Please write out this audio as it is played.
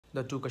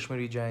The two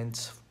Kashmiri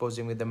Giants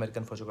posing with the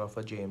American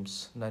photographer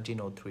James,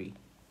 1903.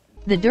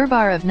 The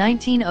Durbar of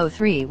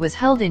 1903 was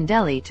held in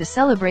Delhi to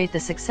celebrate the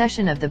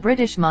succession of the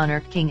British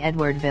monarch King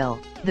Edward VI,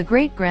 the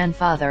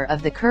great-grandfather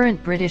of the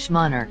current British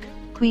monarch,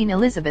 Queen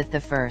Elizabeth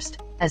I,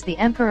 as the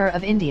Emperor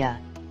of India.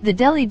 The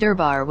Delhi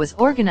Durbar was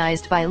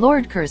organized by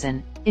Lord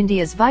Curzon,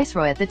 India's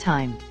viceroy at the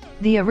time.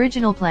 The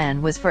original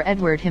plan was for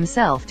Edward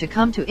himself to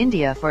come to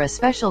India for a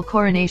special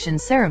coronation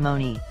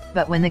ceremony,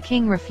 but when the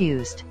king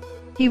refused,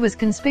 he was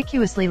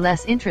conspicuously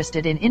less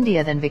interested in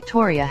India than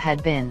Victoria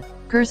had been.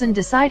 Curzon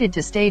decided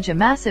to stage a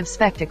massive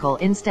spectacle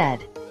instead.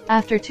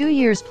 After 2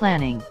 years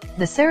planning,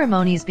 the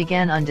ceremonies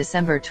began on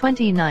December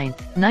 29,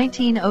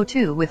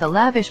 1902 with a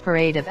lavish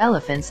parade of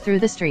elephants through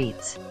the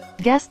streets.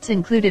 Guests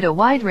included a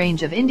wide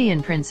range of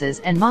Indian princes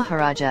and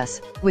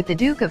Maharajas, with the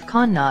Duke of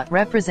Connaught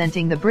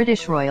representing the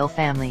British royal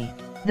family.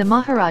 The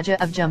Maharaja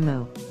of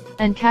Jammu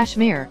and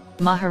Kashmir,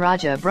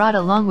 Maharaja brought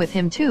along with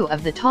him 2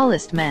 of the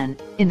tallest men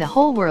in the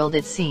whole world,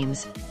 it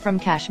seems, from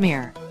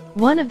Kashmir.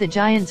 One of the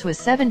giants was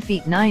 7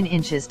 feet 9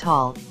 inches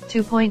tall,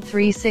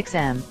 2.36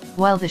 m,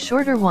 while the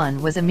shorter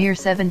one was a mere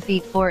 7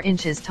 feet 4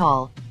 inches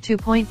tall,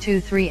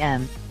 2.23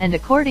 m, and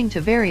according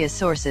to various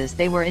sources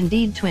they were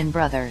indeed twin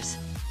brothers.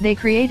 They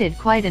created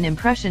quite an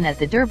impression at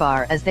the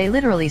Durbar as they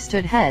literally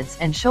stood heads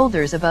and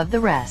shoulders above the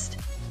rest.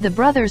 The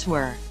brothers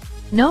were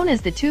known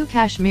as the 2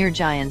 Kashmir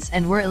Giants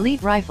and were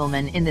elite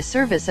riflemen in the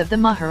service of the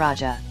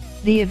Maharaja.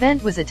 The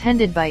event was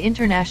attended by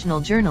international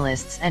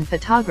journalists and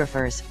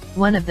photographers,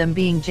 one of them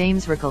being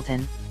James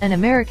Ricalton, an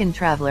American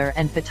traveler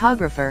and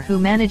photographer who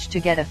managed to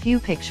get a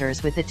few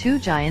pictures with the 2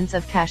 giants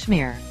of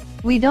Kashmir.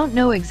 We don't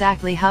know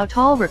exactly how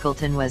tall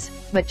Ricalton was,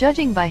 but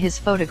judging by his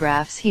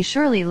photographs he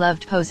surely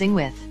loved posing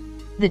with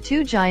the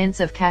 2 giants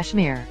of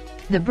Kashmir.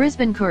 The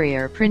Brisbane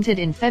Courier, printed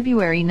in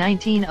February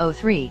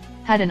 1903,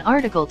 had an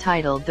article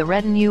titled "The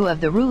Retinue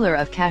of the Ruler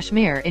of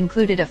Kashmir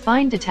included a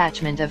fine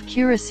detachment of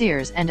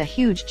cuirassiers and a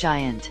huge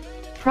giant."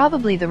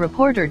 Probably the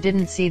reporter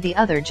didn't see the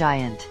other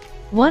giant.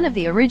 One of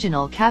the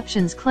original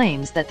captions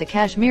claims that the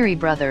Kashmiri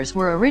brothers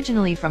were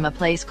originally from a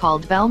place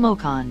called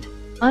Balmokand.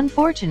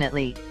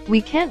 Unfortunately,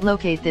 we can't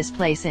locate this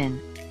place in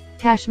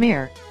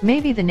Kashmir.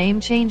 Maybe the name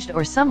changed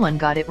or someone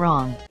got it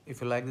wrong.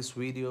 If you like this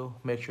video,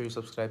 make sure you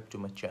subscribe to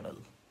my channel.